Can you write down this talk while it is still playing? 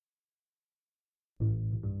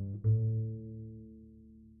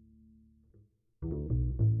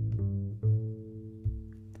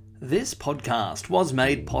This podcast was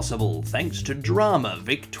made possible thanks to Drama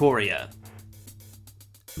Victoria.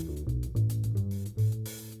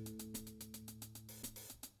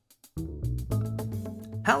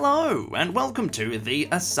 Hello, and welcome to The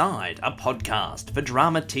Aside, a podcast for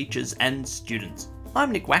drama teachers and students.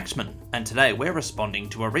 I'm Nick Waxman, and today we're responding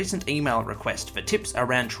to a recent email request for tips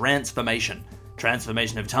around transformation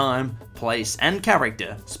of time, place, and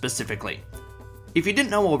character specifically. If you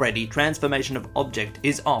didn't know already, transformation of object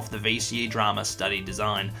is off the VCE Drama Study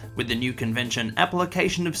Design, with the new convention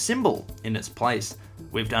application of symbol in its place.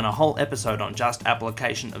 We've done a whole episode on just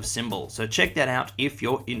application of symbol, so check that out if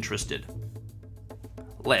you're interested.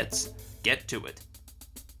 Let's get to it.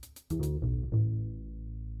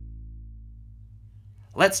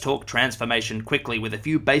 Let's talk transformation quickly with a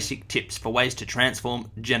few basic tips for ways to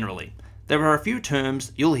transform generally. There are a few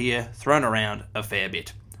terms you'll hear thrown around a fair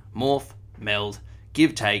bit. Morph, meld,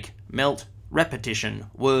 give-take, melt, repetition,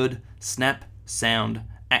 word, snap, sound,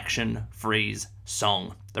 action, freeze,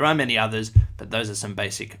 song. There are many others, but those are some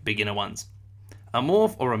basic beginner ones. A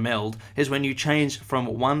morph or a meld is when you change from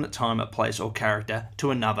one time, place, or character to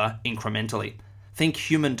another incrementally. Think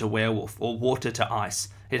human to werewolf or water to ice.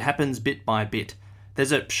 It happens bit by bit.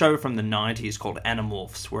 There's a show from the 90s called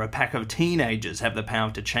Animorphs, where a pack of teenagers have the power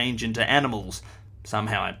to change into animals.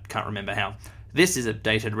 Somehow, I can't remember how. This is a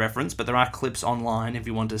dated reference, but there are clips online if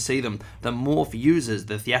you want to see them. The morph uses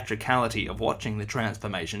the theatricality of watching the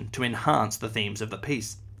transformation to enhance the themes of the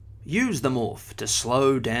piece. Use the morph to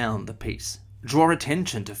slow down the piece. Draw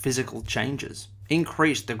attention to physical changes.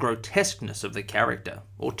 Increase the grotesqueness of the character,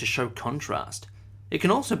 or to show contrast. It can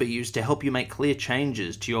also be used to help you make clear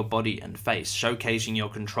changes to your body and face, showcasing your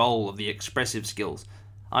control of the expressive skills.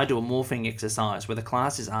 I do a morphing exercise where the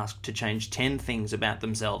class is asked to change 10 things about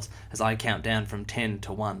themselves as I count down from 10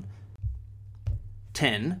 to 1.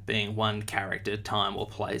 10 being one character, time, or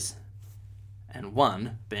place, and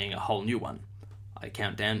 1 being a whole new one. I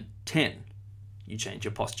count down 10. You change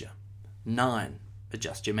your posture. 9.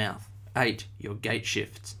 Adjust your mouth. 8. Your gait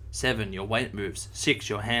shifts. 7. Your weight moves. 6.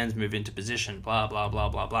 Your hands move into position. Blah, blah, blah,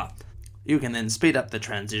 blah, blah. You can then speed up the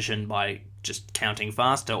transition by just counting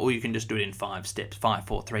faster, or you can just do it in 5 steps. 5,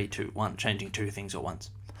 4, 3, 2, 1, changing 2 things at once.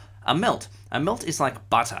 A melt. A melt is like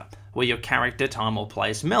butter, where your character, time, or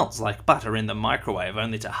place melts like butter in the microwave,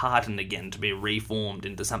 only to harden again to be reformed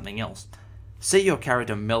into something else. See your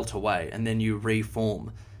character melt away, and then you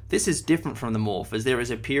reform. This is different from the morph, as there is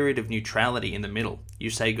a period of neutrality in the middle. You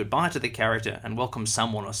say goodbye to the character and welcome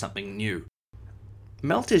someone or something new.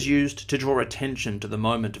 Melt is used to draw attention to the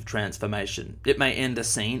moment of transformation. It may end a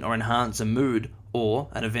scene or enhance a mood, or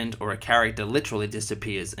an event or a character literally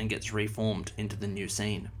disappears and gets reformed into the new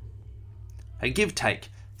scene. A give-take.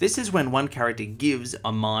 This is when one character gives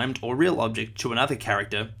a mimed or real object to another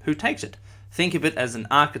character who takes it. Think of it as an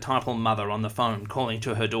archetypal mother on the phone calling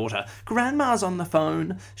to her daughter, "Grandma's on the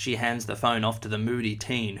phone." She hands the phone off to the moody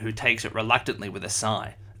teen who takes it reluctantly with a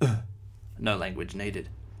sigh. No language needed.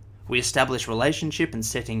 We establish relationship and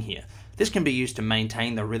setting here. This can be used to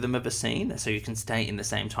maintain the rhythm of a scene so you can stay in the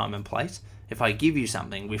same time and place. If I give you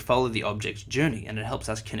something, we follow the object's journey and it helps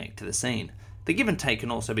us connect to the scene. The give and take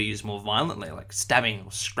can also be used more violently, like stabbing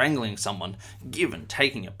or strangling someone, give and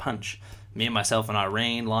taking a punch. Me and myself and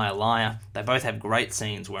Irene, Liar Liar, they both have great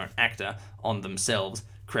scenes where an actor, on themselves,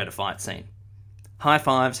 create a fight scene. High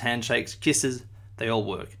fives, handshakes, kisses, they all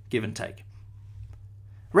work, give and take.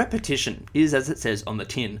 Repetition is, as it says on the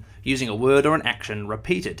tin, using a word or an action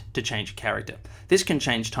repeated to change a character. This can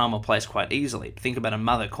change time or place quite easily. Think about a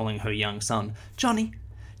mother calling her young son, "Johnny,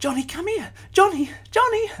 Johnny, come here! Johnny,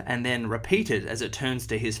 Johnny!" and then repeated as it turns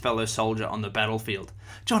to his fellow soldier on the battlefield.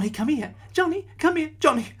 "Johnny, come here! Johnny, come here!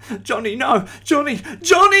 Johnny! Johnny, no! Johnny!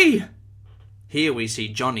 Johnny!" Here we see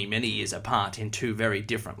Johnny many years apart in 2 very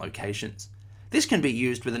different locations. This can be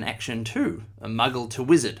used with an action too, a muggle to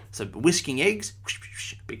wizard. So whisking eggs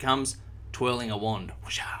becomes twirling a wand.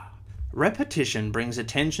 Repetition brings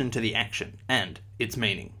attention to the action and its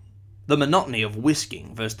meaning. The monotony of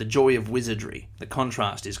whisking versus the joy of wizardry, the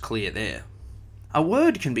contrast is clear there. A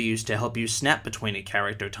word can be used to help you snap between a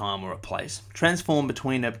character, time, or a place. Transform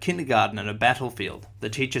between a kindergarten and a battlefield. The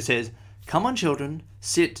teacher says, "Come on, children,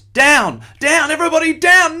 sit down! Down, everybody,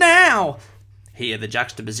 down now!" Here, the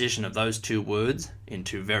juxtaposition of those 2 words in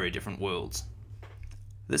 2 very different worlds.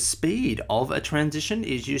 The speed of a transition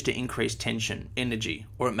is used to increase tension, energy,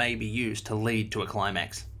 or it may be used to lead to a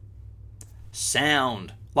climax.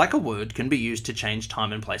 Sound, like a word, can be used to change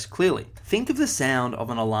time and place clearly. Think of the sound of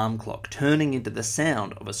an alarm clock turning into the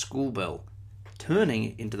sound of a school bell,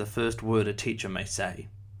 turning into the first word a teacher may say.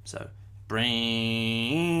 So,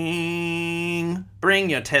 Bring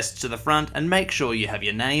your test to the front and make sure you have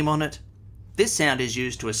your name on it. This sound is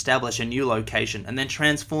used to establish a new location and then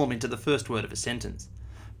transform into the first word of a sentence.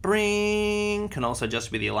 Bring can also just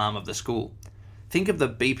be the alarm of the school. Think of the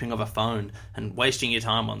beeping of a phone and wasting your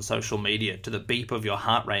time on social media to the beep of your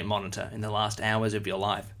heart rate monitor in the last hours of your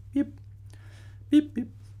life. Beep, beep, beep,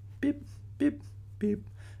 beep, beep, beep,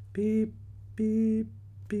 beep, beep,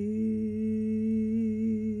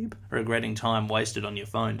 beep. Regretting time wasted on your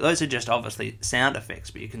phone. Those are just obviously sound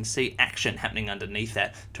effects, but you can see action happening underneath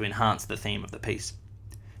that to enhance the theme of the piece.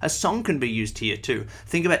 A song can be used here too.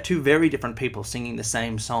 Think about two very different people singing the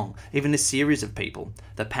same song, even a series of people.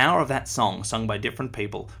 The power of that song, sung by different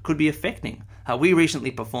people, could be affecting. We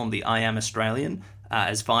recently performed the I Am Australian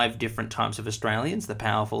as 5 different types of Australians, the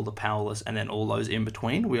powerful, the powerless, and then all those in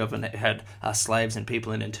between. We often had slaves and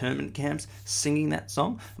people in internment camps singing that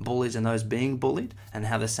song, bullies and those being bullied, and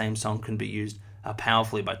how the same song can be used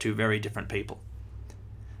powerfully by two very different people.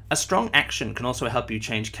 A strong action can also help you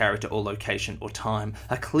change character or location or time.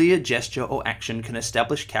 A clear gesture or action can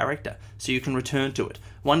establish character, so you can return to it.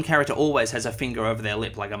 One character always has a finger over their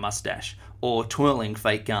lip like a mustache, or twirling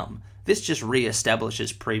fake gum. This just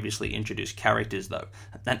re-establishes previously introduced characters though.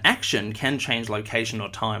 An action can change location or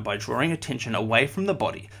time by drawing attention away from the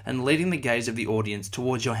body and leading the gaze of the audience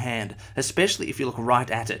towards your hand, especially if you look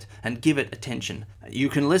right at it and give it attention. You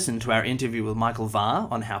can listen to our interview with Michael Varr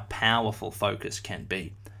on how powerful focus can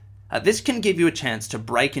be. This can give you a chance to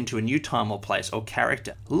break into a new time or place or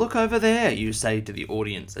character. Look over there, you say to the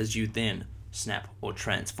audience as you then snap or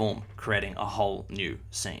transform, creating a whole new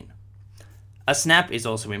scene. A snap is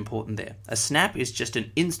also important there. A snap is just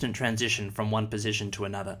an instant transition from one position to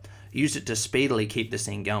another. Use it to speedily keep the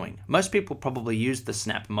scene going. Most people probably use the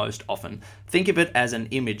snap most often. Think of it as an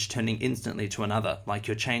image turning instantly to another, like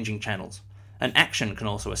you're changing channels. An action can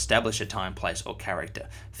also establish a time, place, or character.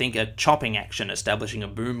 Think a chopping action establishing a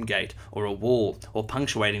boom gate or a wall, or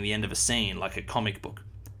punctuating the end of a scene like a comic book.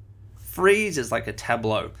 Freeze is like a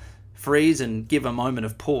tableau. Freeze and give a moment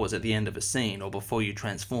of pause at the end of a scene or before you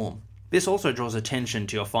transform. This also draws attention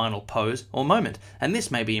to your final pose or moment, and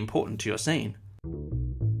this may be important to your scene.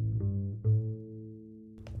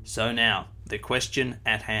 So now, the question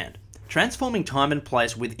at hand. Transforming time and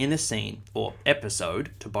place within a scene, or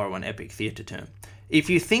episode, to borrow an epic theatre term. If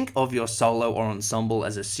you think of your solo or ensemble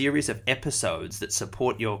as a series of episodes that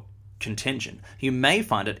support your contention, you may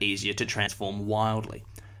find it easier to transform wildly.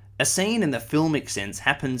 A scene in the filmic sense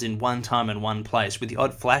happens in one time and one place, with the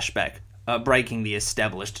odd flashback breaking the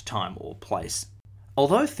established time or place.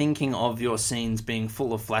 Although thinking of your scenes being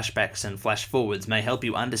full of flashbacks and flash forwards may help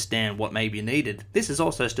you understand what may be needed, this is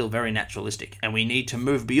also still very naturalistic, and we need to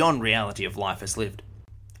move beyond reality of life as lived.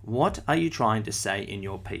 What are you trying to say in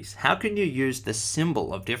your piece? How can you use the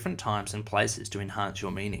symbol of different times and places to enhance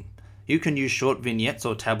your meaning? You can use short vignettes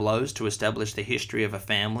or tableaus to establish the history of a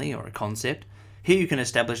family or a concept. Here you can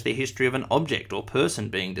establish the history of an object or person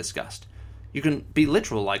being discussed. You can be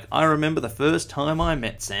literal, like, I remember the first time I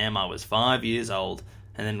met Sam, I was 5 years old,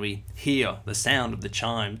 and then we hear the sound of the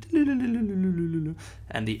chime, and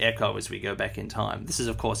the echo as we go back in time. This,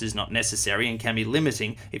 of course, is not necessary and can be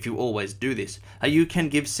limiting if you always do this. You can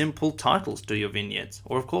give simple titles to your vignettes,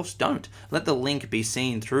 or of course don't. Let the link be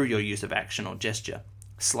seen through your use of action or gesture.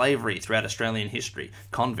 Slavery throughout Australian history,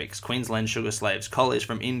 convicts, Queensland sugar slaves, colliers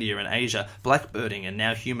from India and Asia, blackbirding, and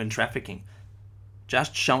now human trafficking.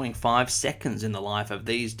 Just showing 5 seconds in the life of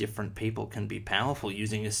these different people can be powerful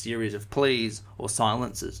using a series of pleas or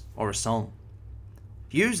silences or a song.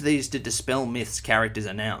 Use these to dispel myths characters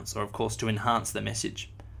announce, or of course to enhance the message.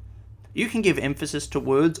 You can give emphasis to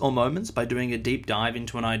words or moments by doing a deep dive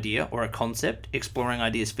into an idea or a concept, exploring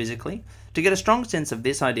ideas physically. To get a strong sense of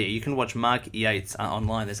this idea, you can watch Mark Yates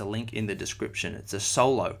online. There's a link in the description. It's a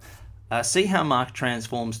solo. See how Mark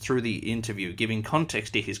transforms through the interview, giving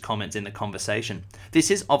context to his comments in the conversation.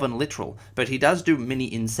 This is often literal, but he does do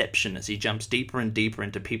mini inception as he jumps deeper and deeper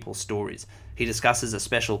into people's stories. He discusses a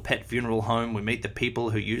special pet funeral home. We meet the people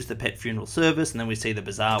who use the pet funeral service, and then we see the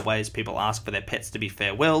bizarre ways people ask for their pets to be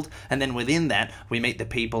farewelled, and then within that, we meet the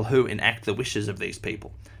people who enact the wishes of these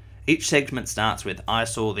people. Each segment starts with, I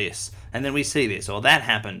saw this, and then we see this, or that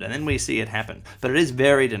happened, and then we see it happen, but it is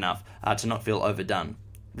varied enough to not feel overdone.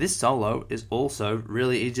 This solo is also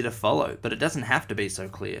really easy to follow, but it doesn't have to be so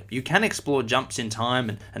clear. You can explore jumps in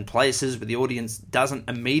time and places where the audience doesn't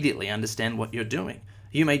immediately understand what you're doing.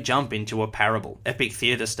 You may jump into a parable, epic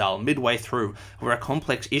theatre style, midway through, where a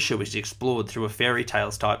complex issue is explored through a fairy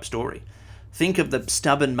tales type story. Think of the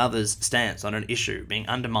stubborn mother's stance on an issue being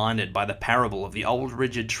undermined by the parable of the old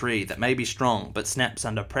rigid tree that may be strong but snaps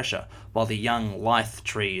under pressure, while the young lithe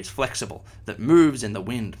tree is flexible, that moves in the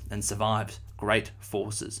wind and survives great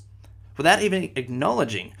forces. Without even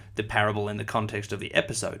acknowledging the parable in the context of the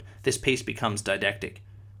episode, this piece becomes didactic.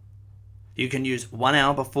 You can use 1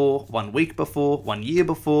 hour before, 1 week before, 1 year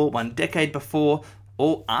before, 1 decade before,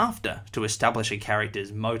 or after to establish a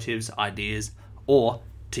character's motives, ideas, or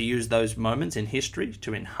to use those moments in history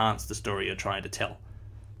to enhance the story you're trying to tell.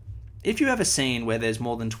 If you have a scene where there's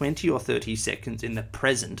more than 20 or 30 seconds in the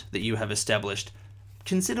present that you have established,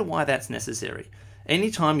 consider why that's necessary.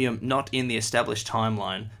 Anytime you're not in the established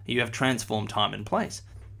timeline, you have transformed time and place.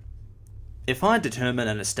 If I determine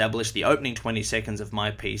and establish the opening 20 seconds of my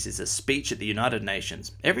piece is a speech at the United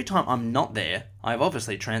Nations, every time I'm not there, I've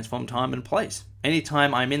obviously transformed time and place.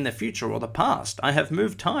 Anytime I'm in the future or the past, I have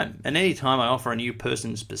moved time, and anytime I offer a new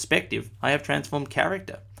person's perspective, I have transformed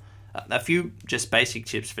character. A few just basic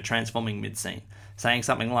tips for transforming mid-scene. Saying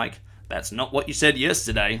something like, "That's not what you said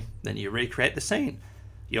yesterday," then you recreate the scene.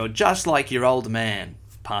 "You're just like your old man."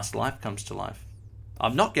 Past life comes to life.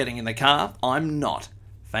 "I'm not getting in the car." "I'm not."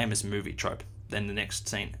 Famous movie trope. Then the next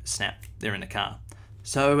scene, snap, they're in the car.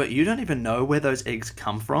 "So you don't even know where those eggs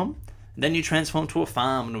come from?" And then you transform to a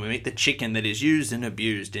farm and we meet the chicken that is used and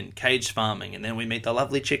abused in cage farming, and then we meet the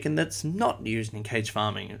lovely chicken that's not used in cage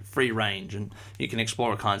farming, free range, and you can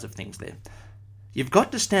explore all kinds of things there. "You've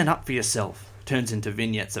got to stand up for yourself" turns into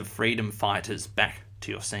vignettes of freedom fighters back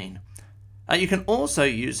to your scene. You can also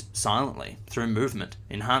use silently through movement,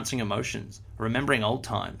 enhancing emotions, remembering old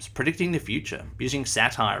times, predicting the future, using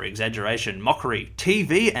satire, exaggeration, mockery,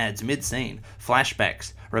 TV ads mid-scene,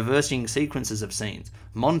 flashbacks, reversing sequences of scenes,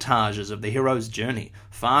 montages of the hero's journey,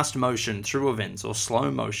 fast motion through events or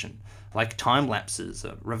slow motion, like time lapses,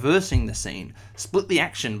 reversing the scene, split the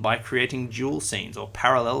action by creating dual scenes or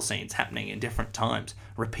parallel scenes happening in different times,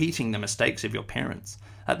 repeating the mistakes of your parents.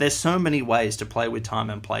 There's so many ways to play with time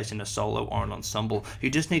and place in a solo or an ensemble. You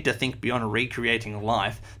just need to think beyond recreating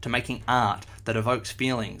life to making art that evokes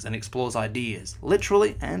feelings and explores ideas,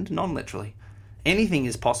 literally and non-literally. Anything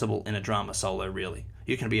is possible in a drama solo, really.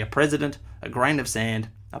 You can be a president, a grain of sand,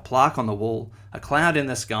 a plaque on the wall, a cloud in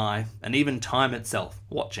the sky, and even time itself,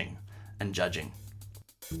 watching and judging.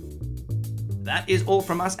 That is all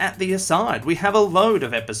from us at The Aside. We have a load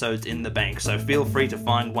of episodes in the bank, so feel free to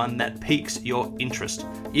find one that piques your interest.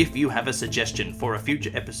 If you have a suggestion for a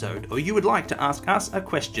future episode, or you would like to ask us a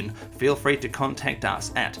question, feel free to contact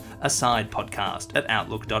us at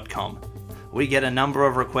asidepodcast@outlook.com. We get a number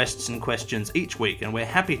of requests and questions each week, and we're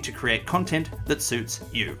happy to create content that suits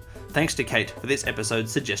you. Thanks to Kate for this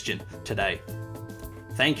episode's suggestion today.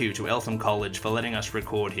 Thank you to Eltham College for letting us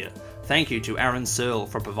record here. Thank you to Aaron Searle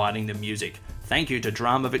for providing the music. Thank you to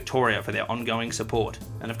Drama Victoria for their ongoing support.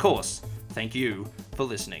 And of course, thank you for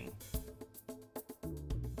listening.